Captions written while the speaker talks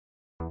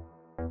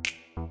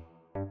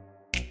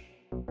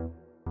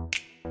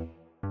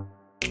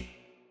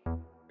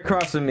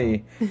Across from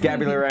me,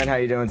 Gabrielle Loren, how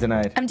you doing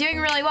tonight? I'm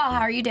doing really well.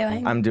 How are you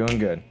doing? I'm doing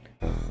good.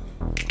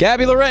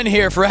 Gabrielle Loren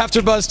here for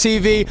AfterBuzz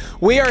TV.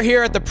 We are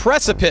here at the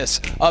precipice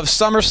of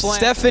SummerSlam.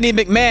 Stephanie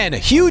McMahon,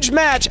 huge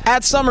match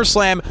at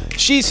SummerSlam.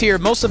 She's here.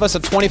 Most of us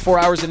have 24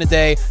 hours in a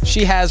day.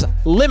 She has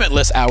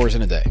limitless hours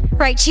in a day.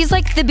 Right, she's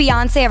like the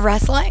Beyonce of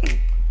wrestling.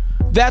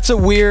 That's a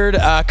weird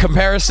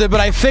comparison,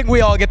 but I think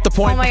we all get the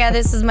point. Oh my god,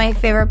 this is my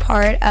favorite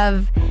part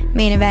of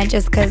main event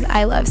just because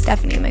I love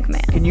Stephanie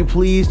McMahon. Can you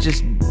please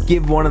just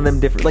give one of them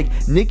different? Like,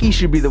 Nikki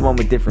should be the one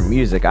with different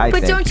music, I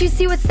think. But don't you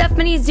see what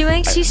Stephanie's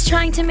doing? She's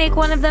trying to make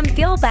one of them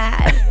feel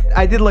bad.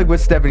 I did like what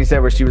Stephanie said,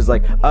 where she was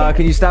like,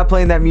 can you stop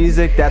playing that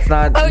music? That's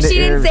not... Oh, she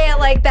didn't say it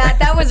like that.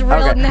 That was real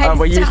okay. nice.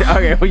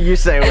 Well, you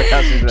say it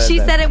without she said She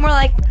that. said it more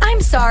like, I'm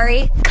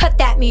sorry, cut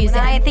that music.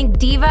 When I think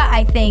diva,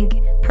 I think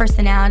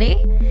personality,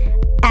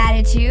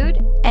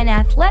 attitude, and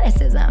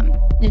athleticism.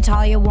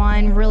 Natalia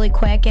won really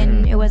quick,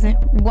 and it wasn't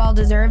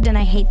well-deserved, and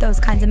I hate those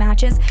kinds of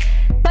matches.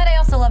 But I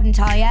also love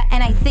Natalia,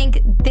 and I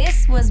think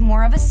this was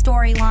more of a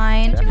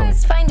storyline. Do you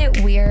guys find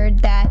it weird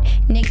that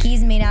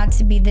Nikki's made out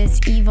to be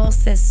this evil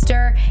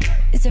sister,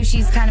 so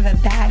she's kind of a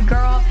bad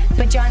girl,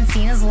 but John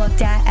Cena's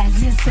looked at as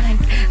this, like,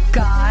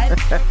 god?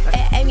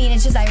 I mean,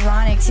 it's just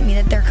ironic to me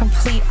that they're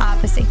complete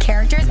opposite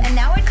characters, and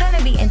that would kind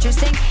of be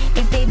interesting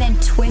if they then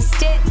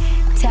twist it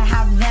to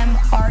have them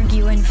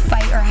argue and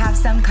fight or have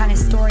some kind of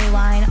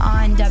storyline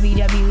on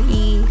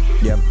WWE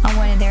on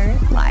one of their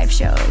live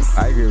shows.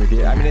 I agree with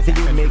you. I mean, I think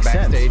it would make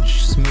sense.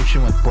 Backstage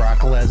smooching with Brock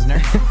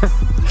Lesnar.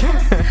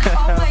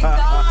 Oh my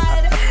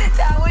god,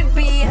 that would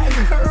be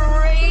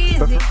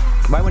crazy.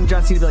 Why wouldn't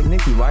John Cena be like,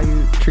 Nikki, why are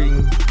you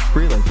treating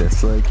Brie like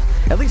this? Like,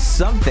 at least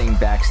something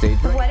backstage.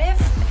 What if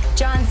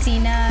John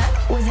Cena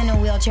was in a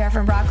wheelchair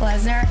for Brock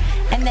Lesnar,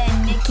 and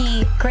then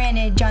Nikki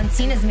granted John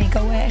Cena's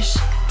Make-A-Wish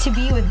to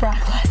be with Brock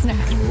Lesnar?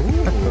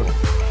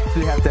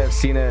 We have to have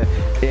Cena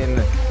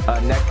in a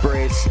neck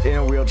brace, in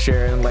a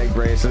wheelchair, and leg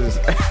braces,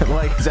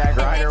 like Zack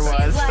Ryder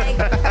was. She's like,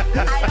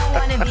 I don't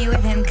want to be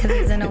with him because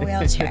he's in a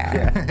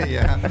wheelchair.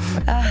 Yeah.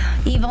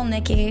 Evil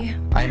Nikki.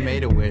 I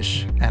made a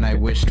wish, and I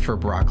wished for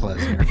Brock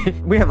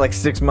Lesnar. We have like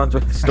 6 months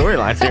worth of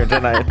storylines here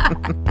tonight.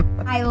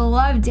 I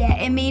loved it.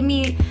 It made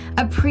me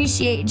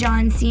appreciate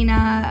John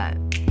Cena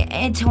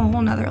to a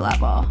whole nother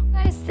level.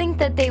 I just think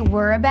that they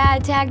were a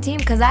bad tag team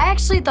because I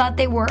actually thought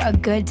they were a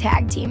good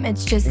tag team.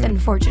 It's just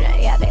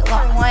unfortunate, yeah, they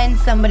lost. One,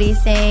 somebody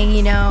saying,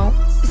 you know,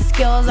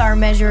 skills are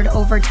measured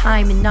over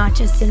time and not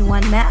just in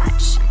one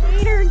match.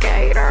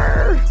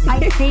 Gator.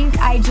 I think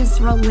I just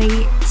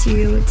relate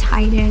to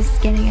Titus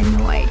getting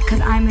annoyed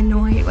because I'm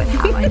annoyed with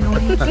how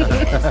annoying he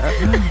is.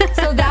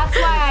 So that's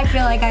why I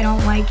feel like I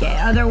don't like it.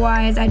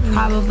 Otherwise, I'd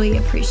probably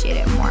appreciate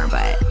it more,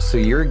 but... So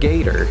you're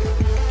Gator,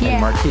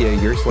 and Martia,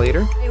 you're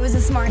Slater? It was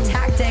a smart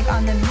tactic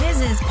on the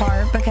Miz's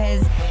part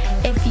because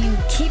if you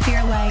keep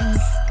your legs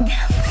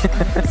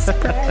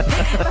spread,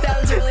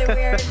 sounds really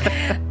weird.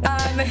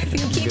 If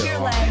you keep your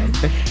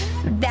legs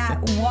that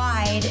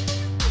wide,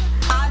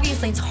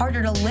 obviously it's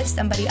harder to lift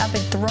somebody up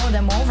and throw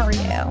them over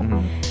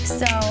you.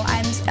 So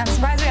I'm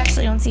surprised we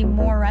actually don't see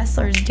more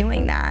wrestlers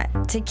doing that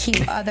to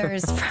keep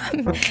others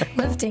from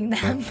lifting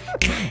them.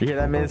 You hear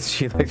that, Miz?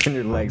 She likes when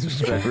your legs are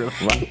spread really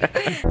wide.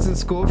 It's in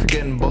school, if you're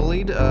getting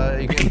bullied,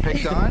 you're getting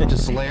picked on,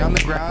 just lay on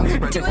the ground,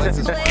 spread your legs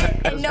as far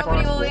and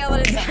nobody will be able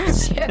to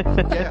touch you.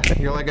 Yeah,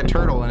 you're like a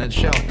turtle in its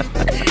shell.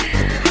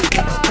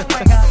 Oh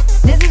my god.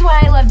 This is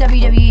why I love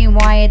WWE and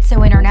why it's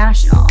so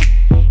international.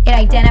 It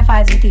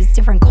identifies with these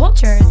different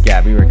cultures.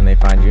 Gabby, where can they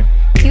find you?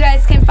 You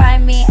guys can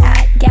find me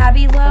at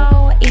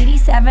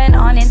GabbyLo87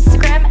 on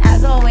Instagram,